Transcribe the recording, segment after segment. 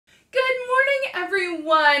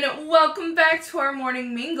everyone, welcome back to our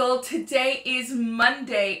morning mingle. Today is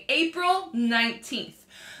Monday, April 19th.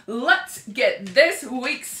 Let's get this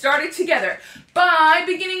week started together by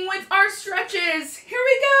beginning with our stretches. Here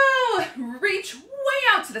we go. Reach way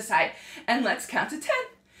out to the side and let's count to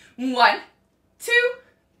 10. 1, 2,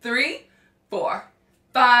 3, 4,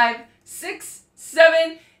 5, 6,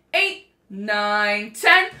 7, 8, 9,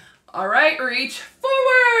 10. All right, reach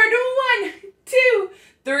forward. 1, 2,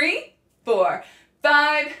 3, 4,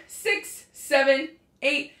 5, 6, 7,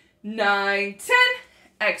 8, 9, 10.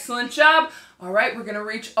 Excellent job. All right, we're going to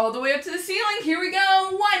reach all the way up to the ceiling. Here we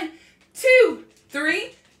go. 1, 2,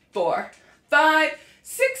 3, 4, 5,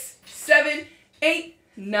 6, 7, 8,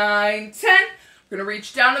 9, 10. We're going to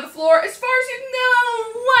reach down to the floor as far as you can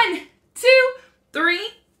go. 1, 2, 3,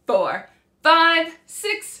 4, 5,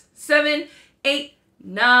 6, 7, 8,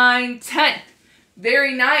 9, 10.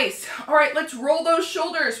 Very nice. All right, let's roll those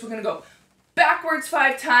shoulders. We're going to go backwards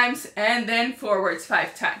 5 times and then forwards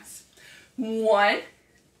 5 times. 1,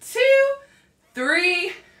 2,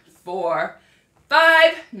 3, 4,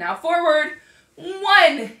 5. Now forward.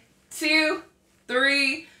 1, 2,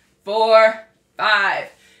 3, 4, 5.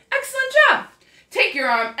 Excellent job. Take your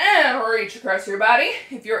arm and reach across your body.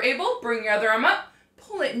 If you're able, bring your other arm up.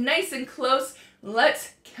 Pull it nice and close.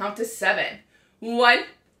 Let's count to 7. 1,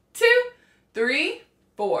 2, 3,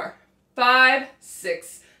 4, 5,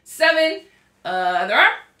 6, 7. Other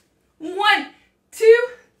arm. 1, 2,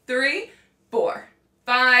 3, 4,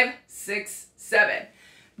 5, 6, 7.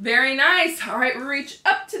 Very nice. All right, reach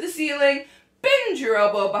up to the ceiling. Bend your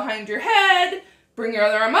elbow behind your head. Bring your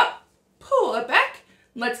other arm up. Pull it back.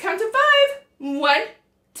 Let's count to 5. 1,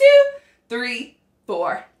 2, 3,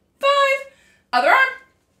 4, 5. Other arm.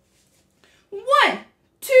 1,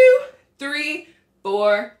 2, 3,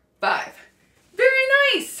 4, 5. Very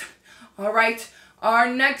nice. All right, our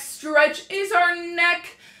next stretch is our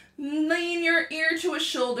neck. Lean your ear to a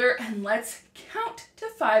shoulder and let's count to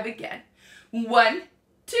 5 again. 1,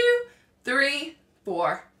 2, 3,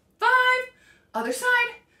 4, 5. Other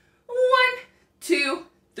side. 1, 2,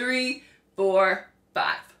 3, 4,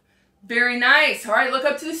 5. Very nice. All right, look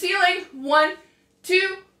up to the ceiling. 1,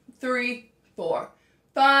 2, 3, 4,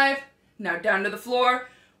 5. Now down to the floor.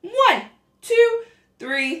 1, 2,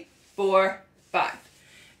 3, 4, 5.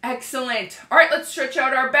 Excellent. All right, let's stretch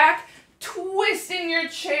out our back. Twist in your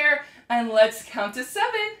chair and let's count to 7.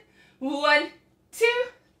 1, 2,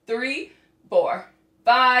 3, 4,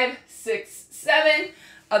 5, 6, 7.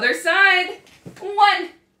 Other side. 1,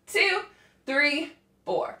 2, 3,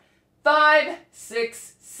 4, 5,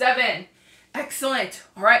 6, 7. Excellent.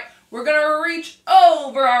 All right, we're going to reach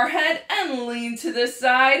over our head and lean to the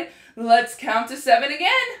side. Let's count to 7 again.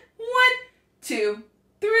 1, 2,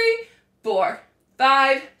 3, 4,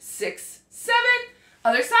 5, 6, 7.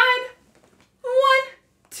 Other side. 1,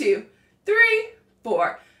 2, 3,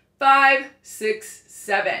 4, 5, 6,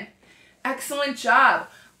 7. Excellent job.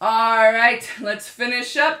 All right, let's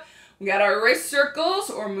finish up. We got our wrist circles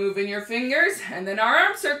or moving your fingers and then our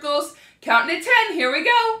arm circles. Counting to 10. Here we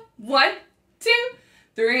go. 1, 2,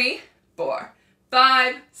 3, 4,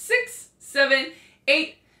 5, 6, 7,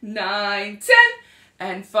 8, 9, 10.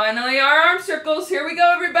 And finally our arm circles. Here we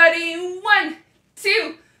go, everybody. 1,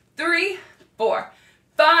 2, 3, 4,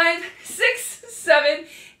 5, 6, 7,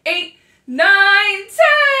 8, 9,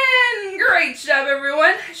 10. Great job,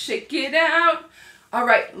 everyone. Shake it out. All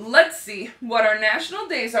right, let's see what our national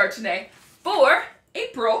days are today for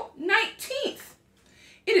April 19th.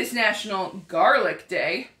 It is National Garlic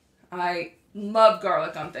Day. I love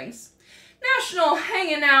garlic on things. National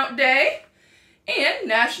Hanging Out Day and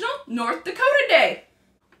National North Dakota Day.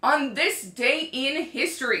 On this day in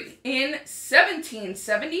history, in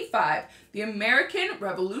 1775, the American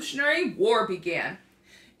Revolutionary War began.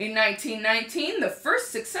 In 1919, the first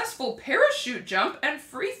successful parachute jump and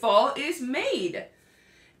free fall is made.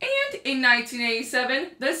 And in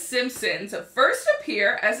 1987, The Simpsons first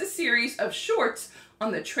appear as a series of shorts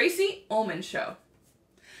on The Tracy Ullman Show.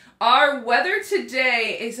 Our weather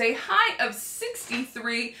today is a high of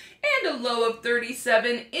 63 and a low of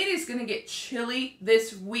 37. It is going to get chilly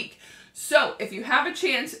this week. So if you have a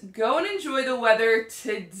chance, go and enjoy the weather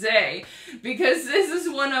today because this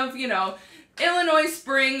is one of, Illinois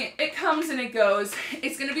spring. It comes and it goes.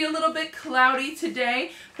 It's going to be a little bit cloudy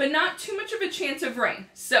today, but not too much of a chance of rain.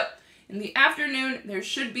 So in the afternoon, there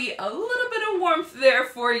should be a little bit of warmth there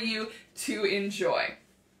for you to enjoy.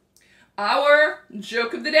 Our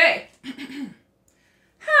joke of the day.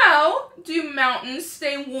 How do mountains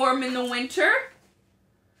stay warm in the winter?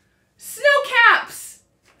 Snow caps.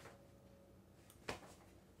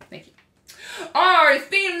 Thank you. Our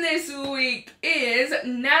theme this week is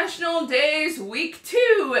National Days Week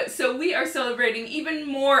 2. So we are celebrating even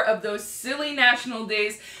more of those silly national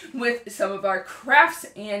days with some of our crafts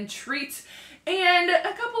and treats and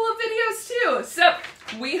a couple of videos too. So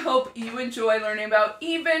we hope you enjoy learning about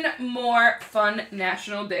even more fun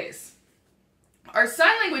national days. Our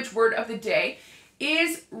sign language word of the day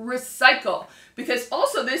is recycle, because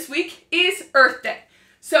also this week is Earth Day.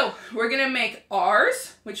 So we're going to make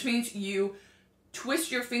R's, which means you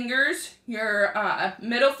twist your fingers, your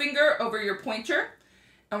middle finger over your pointer,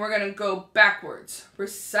 and we're going to go backwards.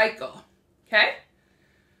 Recycle. Okay?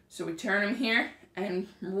 So we turn them here and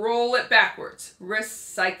roll it backwards.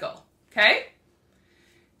 Recycle. Okay?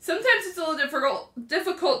 Sometimes it's a little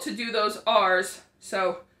difficult to do those R's.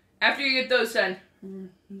 So after you get those done,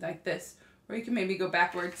 like this, or you can maybe go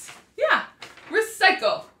backwards. Yeah,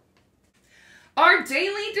 recycle. Our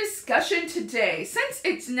daily discussion today, since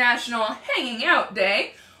it's National Hanging Out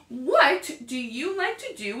Day, what do you like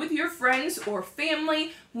to do with your friends or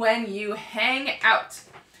family when you hang out?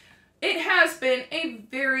 It has been a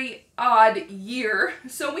very odd year,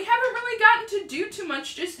 so we haven't really gotten to do too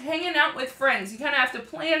much just hanging out with friends. You kind of have to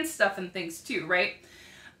plan stuff and things too, right?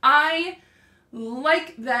 I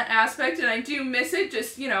like that aspect, and I do miss it,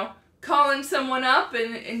 just, you know, calling someone up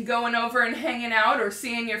and going over and hanging out or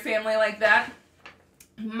seeing your family like that.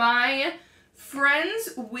 My friends,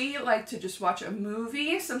 we like to just watch a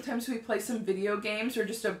movie. Sometimes we play some video games or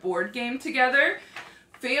just a board game together.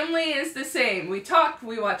 Family is the same. We talk,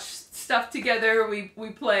 we watch stuff together, we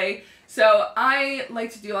play. So I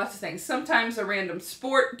like to do lots of things. Sometimes a random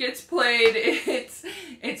sport gets played.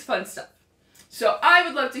 It's fun stuff. So I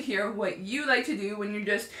would love to hear what you like to do when you're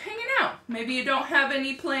just hanging out. Maybe you don't have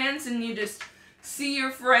any plans and you just see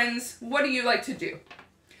your friends. What do you like to do?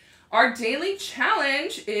 Our daily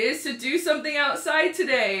challenge is to do something outside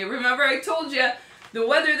today. Remember, I told you the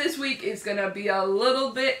weather this week is going to be a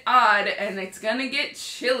little bit odd and it's going to get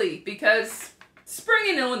chilly because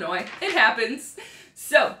spring in Illinois, it happens.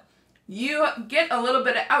 So you get a little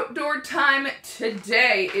bit of outdoor time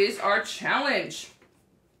today is our challenge.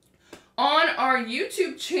 On our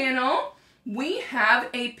YouTube channel, we have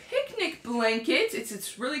a picnic blanket. It's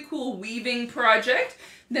this really cool weaving project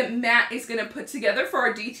that Matt is going to put together for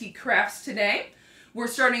our DT Crafts today. We're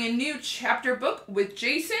starting a new chapter book with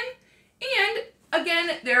Jason. And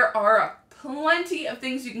again, there are plenty of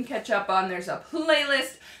things you can catch up on. There's a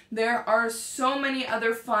playlist. There are so many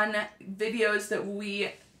other fun videos that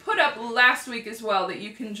we put up last week as well that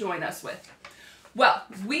you can join us with. Well,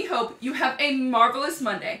 we hope you have a marvelous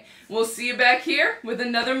Monday. We'll see you back here with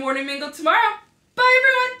another Morning Mingle tomorrow. Bye,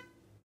 everyone!